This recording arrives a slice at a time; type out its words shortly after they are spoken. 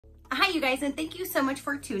Hi you guys, and thank you so much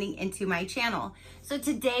for tuning into my channel. So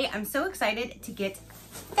today I'm so excited to get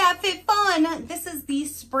FabFitFun. This is the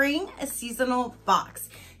spring seasonal box.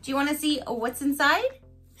 Do you want to see what's inside?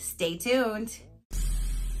 Stay tuned.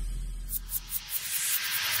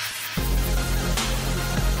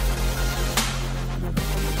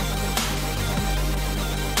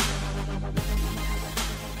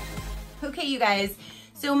 Okay, you guys,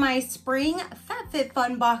 so my spring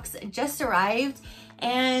FabFitFun box just arrived,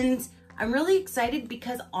 and I'm really excited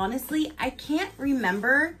because honestly, I can't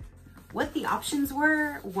remember what the options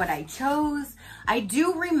were, what I chose. I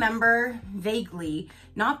do remember vaguely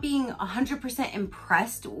not being 100%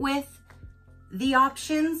 impressed with the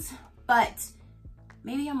options, but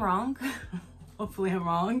maybe I'm wrong. Hopefully I'm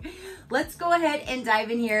wrong. Let's go ahead and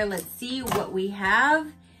dive in here. Let's see what we have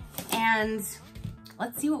and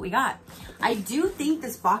let's see what we got. I do think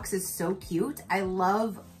this box is so cute. I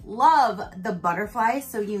love the butterflies,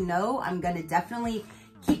 so you know I'm gonna definitely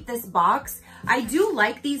keep this box. I do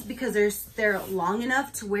like these because they're long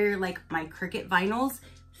enough to where like my Cricut vinyls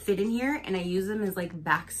fit in here, and I use them as like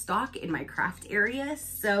backstock in my craft area.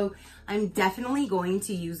 So I'm definitely going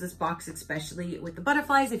to use this box, especially with the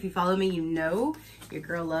butterflies. If you follow me, you know your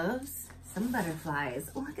girl loves some butterflies.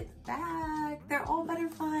 Oh, look at the back. They're all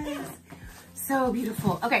butterflies. So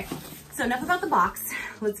beautiful. Okay, so enough about the box.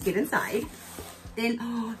 Let's get inside. Then,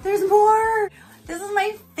 oh, there's more. This is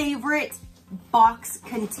my favorite box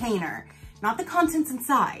container. Not the contents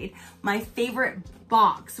inside. My favorite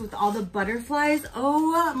box with all the butterflies.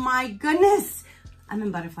 Oh my goodness. I'm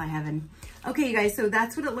in butterfly heaven. Okay, you guys, so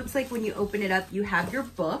that's what it looks like when you open it up. You have your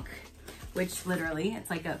book, which literally, it's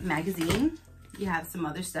like a magazine. You have some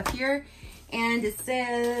other stuff here. And it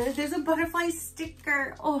says, there's a butterfly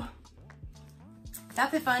sticker. Oh,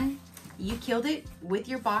 FabFitFun, you killed it with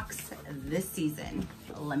your box this season,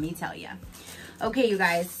 let me tell you. Okay, you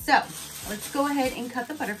guys, so let's go ahead and cut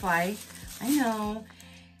the butterfly. I know,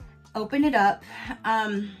 open it up.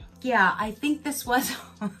 Yeah, I think this was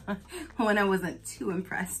when I wasn't too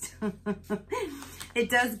impressed. It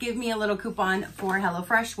does give me a little coupon for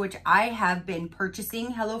HelloFresh, which I have been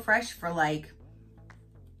purchasing HelloFresh for like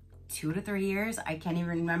 2 to 3 years. I can't even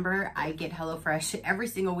remember. I get HelloFresh every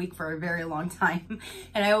single week for a very long time.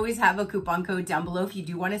 And I always have a coupon code down below if you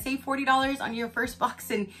do want to save $40 on your first box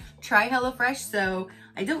and try HelloFresh. So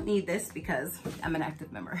I don't need this because I'm an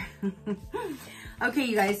active member. Okay,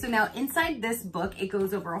 you guys, so now inside this book, it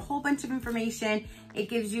goes over a whole bunch of information. It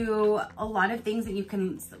gives you a lot of things that you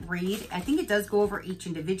can read. I think it does go over each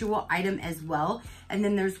individual item as well. And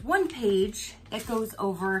then there's one page that goes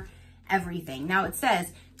over everything. Now it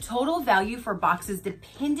says, total value for boxes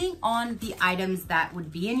depending on the items that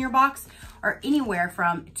would be in your box are anywhere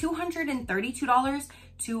from $232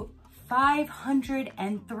 to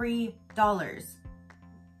 $503.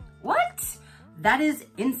 What? That is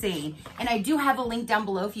insane. And I do have a link down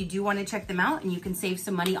below if you do want to check them out, and you can save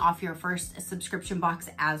some money off your first subscription box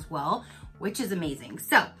as well, which is amazing.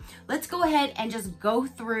 So let's go ahead and just go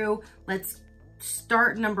through. Let's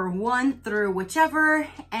start number 1 through whichever,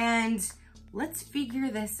 and let's figure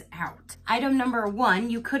this out. Item number 1,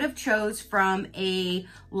 you could have chose from a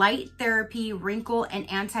light therapy wrinkle and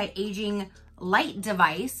anti-aging light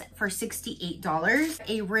device for $68,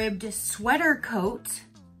 a ribbed sweater coat,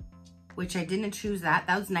 which I didn't choose that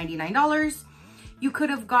was $99. You could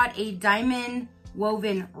have got a diamond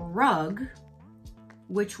woven rug,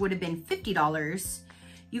 which would have been $50.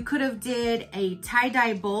 You could have did a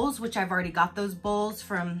tie-dye bowls, which I've already got those bowls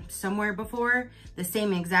from somewhere before. The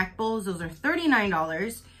same exact bowls, those are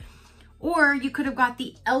 $39. Or you could have got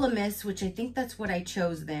the Elemis, which I think that's what I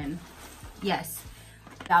chose then. Yes,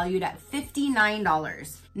 valued at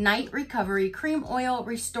 $59. Night Recovery Cream Oil,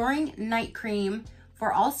 Restoring Night Cream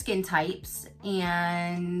for all skin types.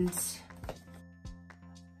 And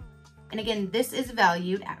again, this is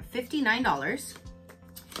valued at $59.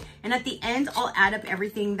 And at the end, I'll add up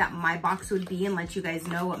everything that my box would be and let you guys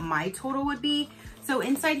know what my total would be. So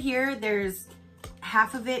inside here, there's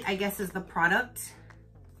half of it, I guess, is the product.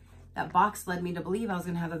 That box led me to believe I was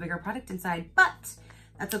gonna have a bigger product inside, but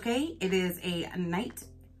that's okay. It is a night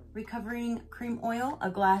recovering cream oil,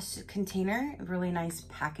 a glass container, really nice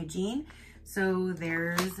packaging. So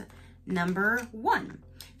there's number 1.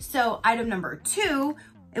 So item number 2,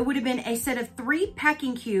 it would have been a set of 3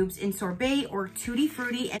 packing cubes in sorbet or tutti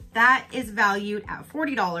frutti, and that is valued at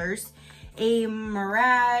 $40. A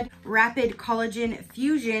Murad Rapid Collagen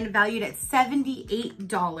Fusion valued at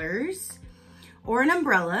 $78. Or an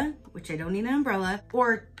umbrella, which I don't need an umbrella,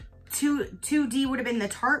 or 2D would have been the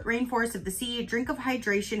Tarte Rainforest of the Sea Drink of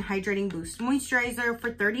Hydration Hydrating Boost Moisturizer for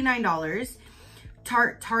 $39.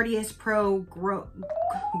 Tarteist Pro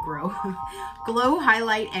Glow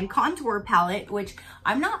Highlight and Contour Palette, which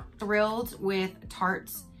I'm not thrilled with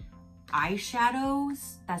Tarte's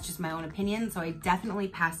eyeshadows. That's just my own opinion, so I definitely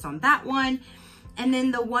passed on that one. And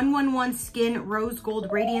then the 111 Skin Rose Gold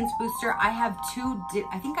Radiance Booster, I have two,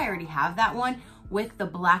 I think I already have that one with the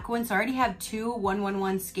black one. So I already have two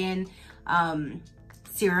 111 Skin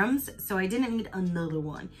serums, so I didn't need another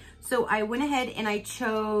one. So I went ahead and I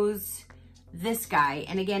chose this guy.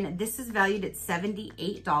 And again, this is valued at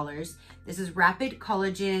 $78. This is Rapid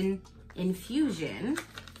Collagen Infusion.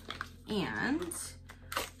 And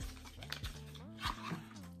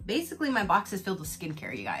basically my box is filled with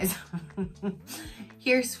skincare, you guys.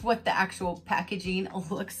 Here's what the actual packaging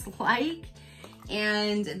looks like.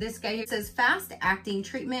 And this guy here says fast acting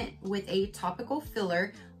treatment with a topical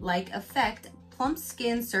filler like effect, plump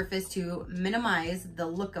skin surface to minimize the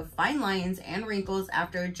look of fine lines and wrinkles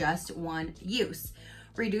after just one use.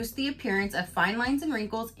 Reduce the appearance of fine lines and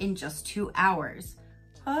wrinkles in just 2 hours.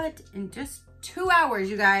 What? In just 2 hours,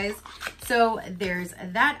 you guys. So there's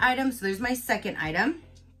that item. So there's my second item.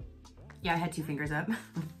 Yeah, I had 2 fingers up.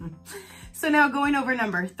 So now going over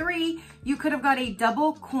number 3, you could have got a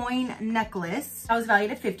double coin necklace. That was valued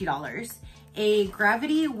at $50. A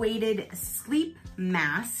gravity weighted sleep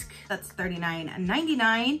mask. That's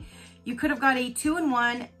 $39.99. You could have got a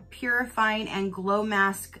 2-in-1 purifying and glow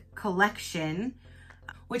mask collection,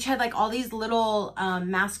 which had like all these little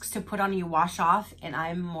masks to put on you wash off. And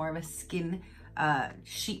I'm more of a skin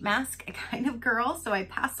sheet mask kind of girl, so I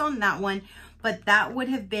passed on that one. But that would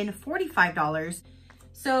have been $45.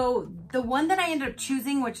 So the one that I ended up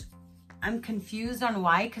choosing, which I'm confused on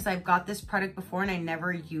why, because I've got this product before and I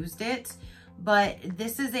never used it, but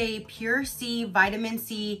this is a Pure C Vitamin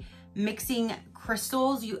C mixing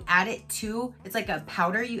crystals. You add it to, it's like a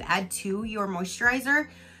powder you add to your moisturizer.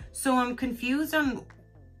 So I'm confused on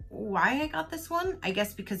why I got this one. I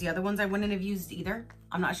guess because the other ones I wouldn't have used either.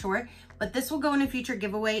 I'm not sure, but this will go in a future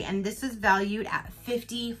giveaway, and this is valued at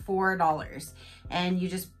 $54. And you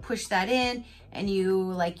just push that in and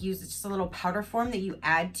you like use just a little powder form that you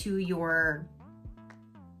add to your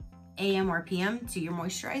AM or PM to your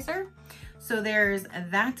moisturizer. So there's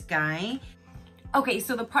that guy. Okay,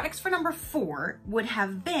 so the products for number 4 would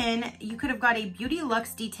have been, you could have got a Beauty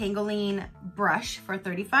Luxe Detangling Brush for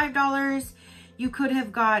 $35. You could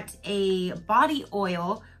have got a body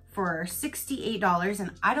oil for $68,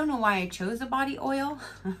 and I don't know why I chose a body oil.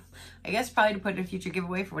 I guess probably to put in a future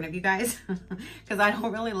giveaway for one of you guys, because I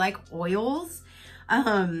don't really like oils.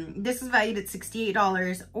 This is valued at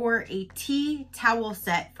 $68, or a tea towel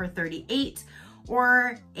set for $38,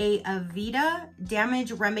 or a Aveda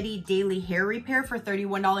Damage Remedy Daily Hair Repair for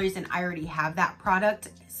 $31, and I already have that product.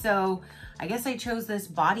 So I guess I chose this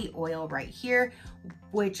body oil right here,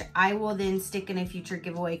 which I will then stick in a future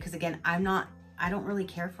giveaway, because again, I don't really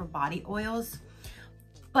care for body oils,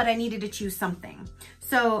 but I needed to choose something.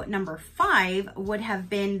 So number 5 would have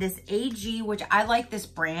been this AG, which I like this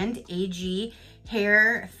brand, AG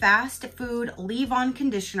Hair Fast Food Leave-On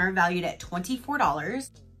Conditioner, valued at $24.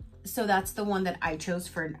 So that's the one that I chose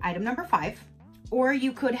for item number 5. Or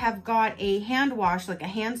you could have got a hand wash, like a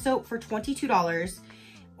hand soap for $22,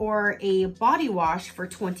 or a body wash for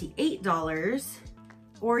 $28.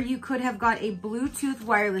 Or you could have got a Bluetooth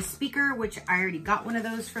wireless speaker, which I already got one of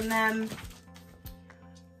those from them.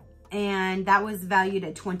 And that was valued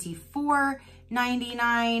at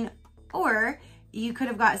 $24.99. Or you could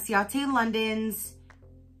have got Ciate London's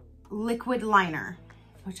liquid liner,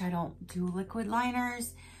 which I don't do liquid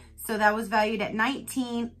liners. So that was valued at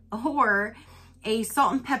 $19. Or a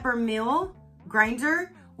salt and pepper mill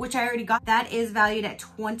grinder, which I already got. That is valued at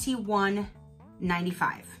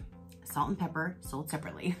 $21.95. Salt and pepper sold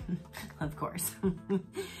separately, of course.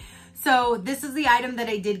 So this is the item that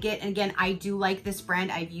I did get. And again, I do like this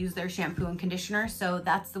brand. I've used their shampoo and conditioner. So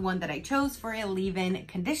that's the one that I chose for a leave-in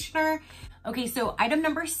conditioner. Okay, so item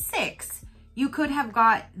number 6, you could have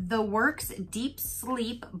got the Works Deep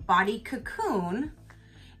Sleep Body Cocoon.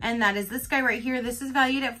 And that is this guy right here. This is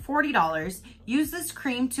valued at $40. Use this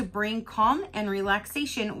cream to bring calm and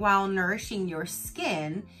relaxation while nourishing your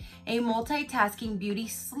skin. A multitasking beauty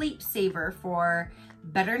sleep saver for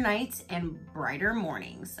better nights and brighter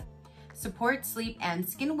mornings. Support sleep and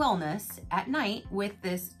skin wellness at night with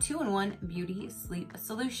this 2-in-1 beauty sleep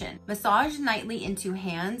solution. Massage nightly into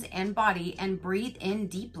hands and body and breathe in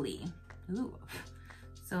deeply. Ooh,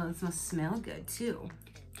 so this must smell good too.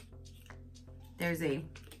 There's a,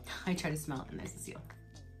 I try to smell it and there's a seal.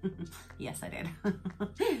 Yes, I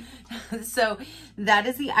did. So that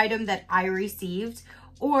is the item that I received.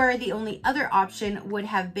 Or the only other option would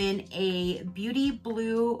have been a Beauty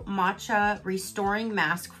Blue Matcha Restoring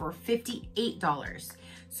Mask for $58.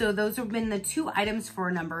 So those have been the two items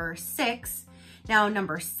for number 6. Now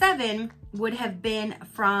number 7 would have been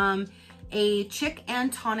from a Chick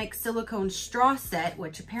and Tonic silicone straw set,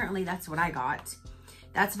 which apparently that's what I got.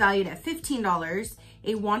 That's valued at $15.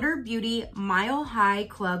 A Wander Beauty Mile High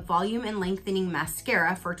Club Volume and Lengthening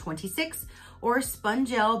Mascara for $26. Or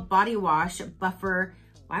Spongel Body Wash Buffer.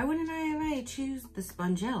 Why wouldn't I choose the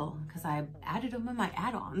Spongel? Because I added them in my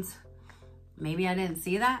add-ons. Maybe I didn't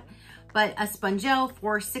see that. But a Spongel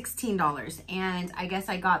for $16. And I guess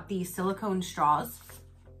I got the silicone straws.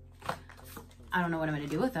 I don't know what I'm going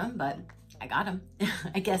to do with them, but I got them.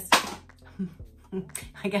 I guess.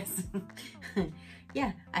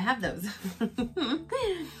 Yeah, I have those.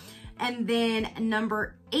 And then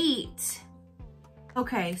number 8.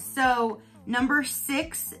 Okay, so number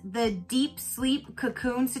 6, the deep sleep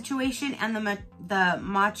cocoon situation and the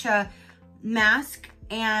matcha mask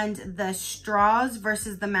and the straws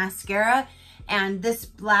versus the mascara. And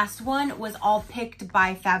this last one was all picked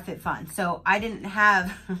by FabFitFun. So I didn't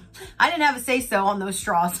have a say-so on those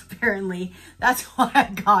straws, apparently. That's why I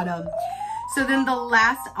got them. So then the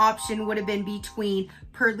last option would have been between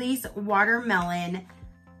Purley's Watermelon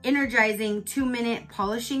Energizing 2-Minute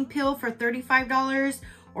Polishing Peel for $35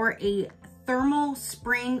 or a Thermal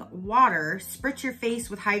Spring Water. Spritz your face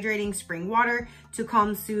with hydrating spring water to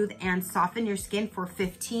calm, soothe, and soften your skin for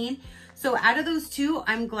 $15. So out of those two,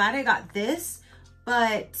 I'm glad I got this,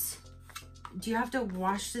 but do you have to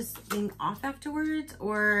wash this thing off afterwards?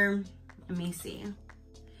 Or let me see.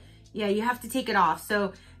 Yeah, you have to take it off.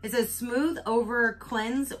 So it says smooth over,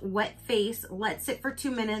 cleanse, wet face, let sit for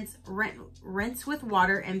 2 minutes, rinse with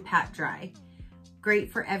water and pat dry.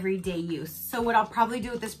 Great for everyday use. So what I'll probably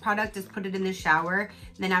do with this product is put it in the shower.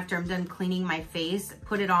 And then after I'm done cleaning my face,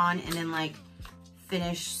 put it on and then like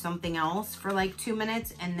finish something else for like 2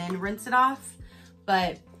 minutes and then rinse it off.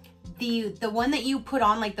 But the one that you put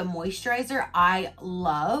on, like the moisturizer, I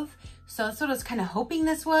love. So that's what I was kind of hoping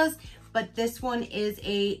this was. But this one is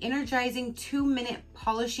a energizing 2-minute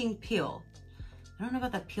polishing peel. I don't know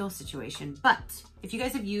about that peel situation, but if you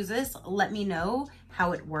guys have used this, let me know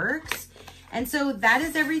how it works. And so that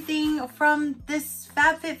is everything from this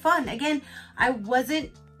FabFitFun. Again, I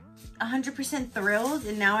wasn't 100% thrilled,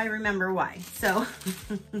 and now I remember why. So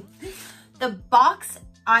the box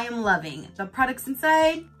I am loving. The products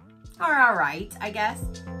inside are all right, I guess.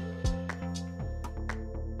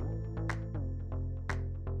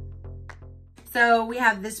 So we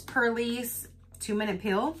have this Purley's 2-minute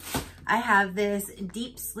peel. I have this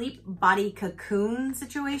deep sleep body cocoon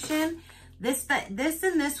situation. This and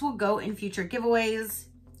this will go in future giveaways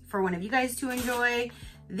for one of you guys to enjoy.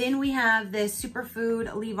 Then we have this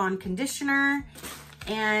Superfood leave-on conditioner,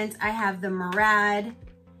 and I have the Murad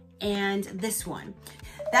and this one.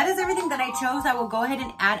 That is everything that I chose. I will go ahead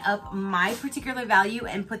and add up my particular value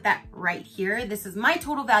and put that right here. This is my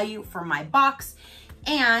total value for my box.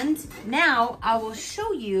 And now I will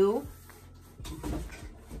show you,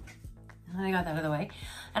 I got that out of the way,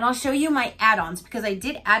 and I'll show you my add-ons because I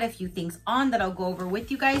did add a few things on that I'll go over with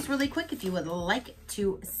you guys really quick if you would like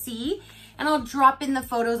to see. And I'll drop in the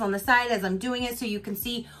photos on the side as I'm doing it so you can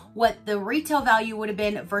see what the retail value would have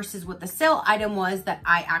been versus what the sale item was that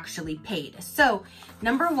I actually paid. So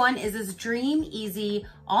number 1 is this Dream Easy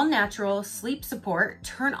All Natural Sleep Support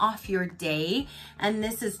Turn Off Your Day. And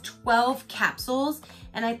this is 12 capsules.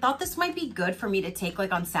 And I thought this might be good for me to take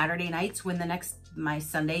like on Saturday nights when my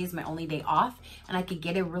Sunday is my only day off, and I could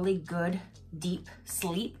get a really good deep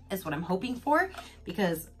sleep is what I'm hoping for,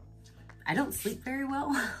 because I don't sleep very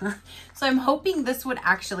well. So I'm hoping this would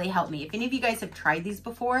actually help me. If any of you guys have tried these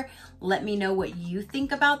before, let me know what you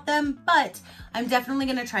think about them, but I'm definitely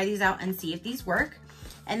gonna try these out and see if these work.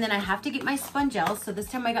 And then I have to get my Spongels. So this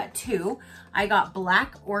time I got 2. I got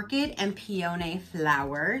Black Orchid and Peony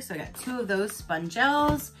Flower. So I got 2 of those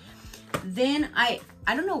Spongels. Then I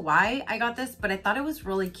don't know why I got this, but I thought it was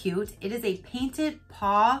really cute. It is a Painted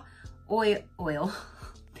Paw oil,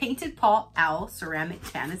 Painted Paw Owl ceramic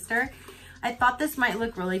canister. I thought this might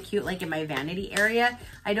look really cute, like in my vanity area.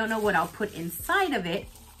 I don't know what I'll put inside of it,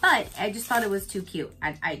 but I just thought it was too cute.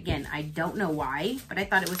 Again, I don't know why, but I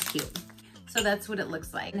thought it was cute. So that's what it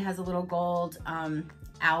looks like. It has a little gold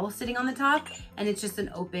owl sitting on the top, and it's just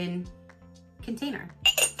an open container.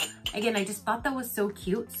 Again, I just thought that was so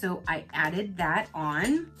cute, so I added that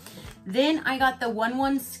on. Then I got the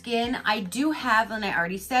 1-1 Skin. I do have, and I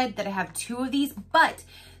already said that I have 2 of these, but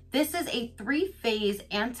This is a 3-phase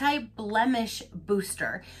anti-blemish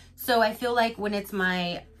booster. So I feel like when it's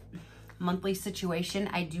my monthly situation,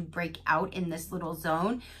 I do break out in this little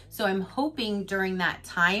zone. So I'm hoping during that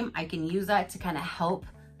time, I can use that to kind of help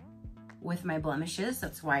with my blemishes.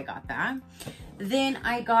 That's why I got that. Then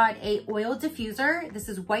I got a oil diffuser. This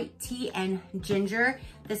is white tea and ginger.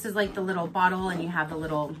 This is like the little bottle, and you have the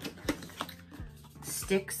little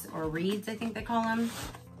sticks or reeds, I think they call them.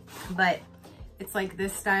 But it's like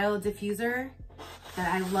this style diffuser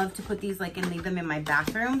that I love to put these like and leave them in my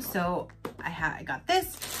bathroom. So I got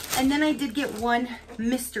this. And then I did get one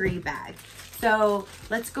mystery bag. So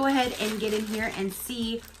let's go ahead and get in here and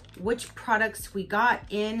see which products we got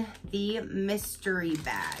in the mystery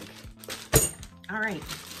bag. All right,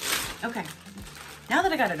 okay. Now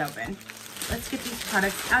that I got it open, let's get these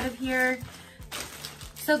products out of here.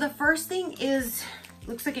 So the first thing is,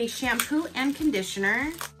 looks like a shampoo and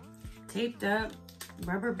conditioner, taped up,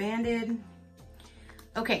 rubber banded.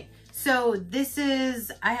 Okay, so this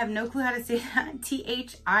is, I have no clue how to say that,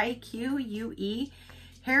 THIQUE,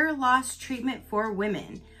 hair loss treatment for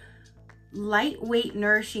women. Lightweight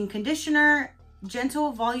nourishing conditioner,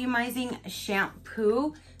 gentle volumizing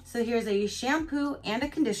shampoo. So here's a shampoo and a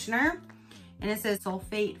conditioner, and it says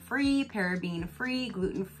sulfate free, paraben free,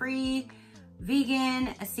 gluten free,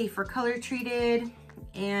 vegan, safe for color treated,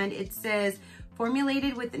 and it says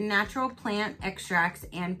formulated with natural plant extracts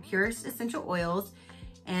and purest essential oils,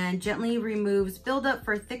 and gently removes buildup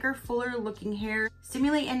for thicker, fuller looking hair,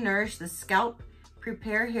 stimulate and nourish the scalp,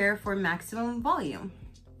 prepare hair for maximum volume.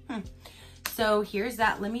 So here's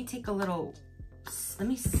that. Let me take a little,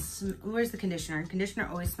 where's the conditioner? Conditioner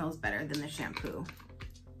always smells better than the shampoo.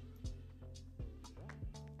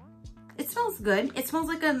 It smells good. It smells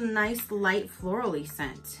like a nice light florally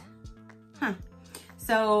scent.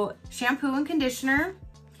 So shampoo and conditioner.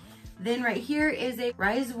 Then right here is a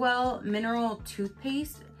Risewell mineral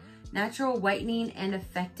toothpaste, natural whitening and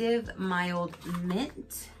effective mild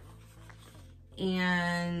mint.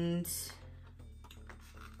 And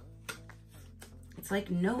it's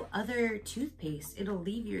like no other toothpaste. It'll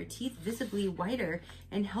leave your teeth visibly whiter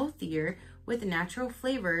and healthier with natural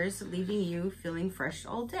flavors, leaving you feeling fresh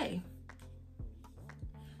all day.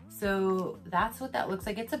 So that's what that looks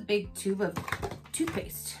like. It's a big tube of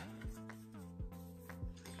toothpaste.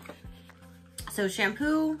 So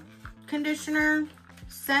shampoo, conditioner,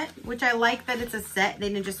 set, which I like that it's a set. They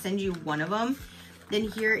didn't just send you one of them. Then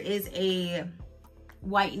here is a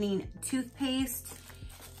whitening toothpaste.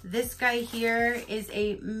 This guy here is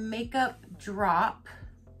a makeup drop.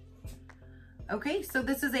 Okay, so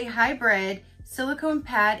this is a hybrid silicone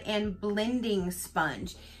pad and blending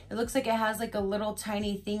sponge. It looks like it has like a little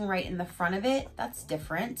tiny thing right in the front of it. That's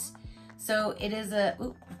different. So it is a,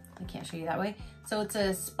 ooh, I can't show you that way. So it's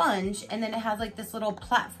a sponge, and then it has like this little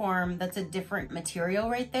platform that's a different material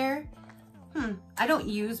right there. I don't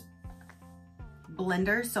use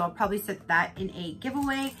blender, so I'll probably set that in a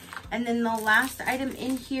giveaway. And then the last item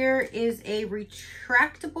in here is a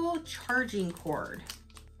retractable charging cord.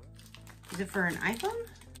 Is it for an iPhone?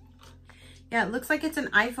 Yeah, it looks like it's an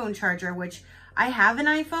iPhone charger, which I have an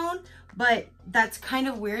iPhone, but that's kind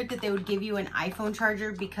of weird that they would give you an iPhone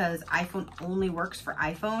charger because iPhone only works for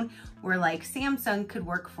iPhone, where like Samsung could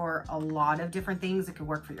work for a lot of different things. It could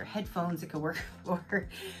work for your headphones. It could work for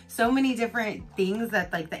so many different things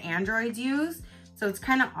that like the Androids use. So it's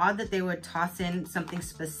kind of odd that they would toss in something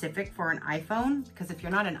specific for an iPhone, because if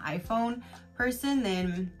you're not an iPhone person,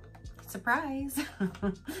 then surprise.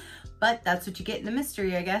 But that's what you get in the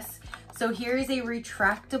mystery, I guess. So here is a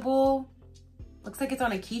retractable, looks like it's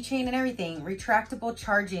on a keychain and everything, retractable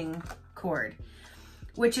charging cord,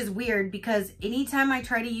 which is weird because anytime I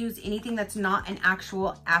try to use anything that's not an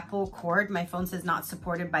actual Apple cord, my phone says not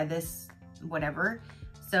supported by this whatever.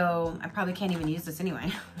 So I probably can't even use this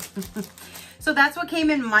anyway. So that's what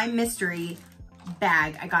came in my mystery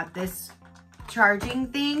bag. I got this charging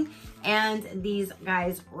thing and these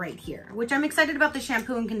guys right here, which I'm excited about. The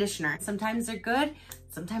shampoo and conditioner. Sometimes they're good,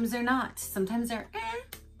 sometimes they're not. Sometimes they're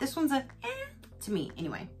This one's a to me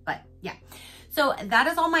anyway, but yeah. So that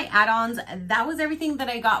is all my add-ons. That was everything that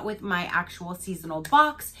I got with my actual seasonal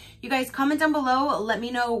box. You guys comment down below. Let me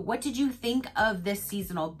know, what did you think of this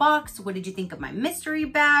seasonal box? What did you think of my mystery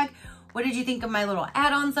bag? What did you think of my little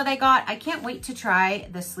add-ons that I got? I can't wait to try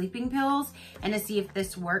the sleeping pills and to see if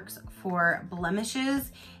this works for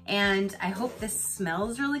blemishes. And I hope this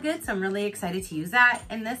smells really good. So I'm really excited to use that.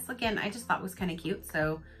 And this, again, I just thought was kind of cute.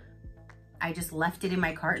 So I just left it in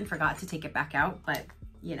my cart and forgot to take it back out. But,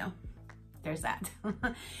 you know, there's that.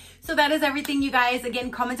 So that is everything, you guys.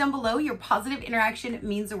 Again, comment down below. Your positive interaction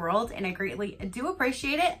means the world, and I greatly do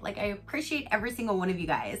appreciate it. Like, I appreciate every single one of you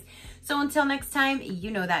guys. So until next time,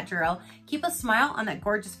 you know that drill. Keep a smile on that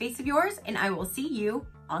gorgeous face of yours, and I will see you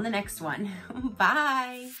on the next one.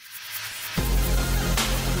 Bye.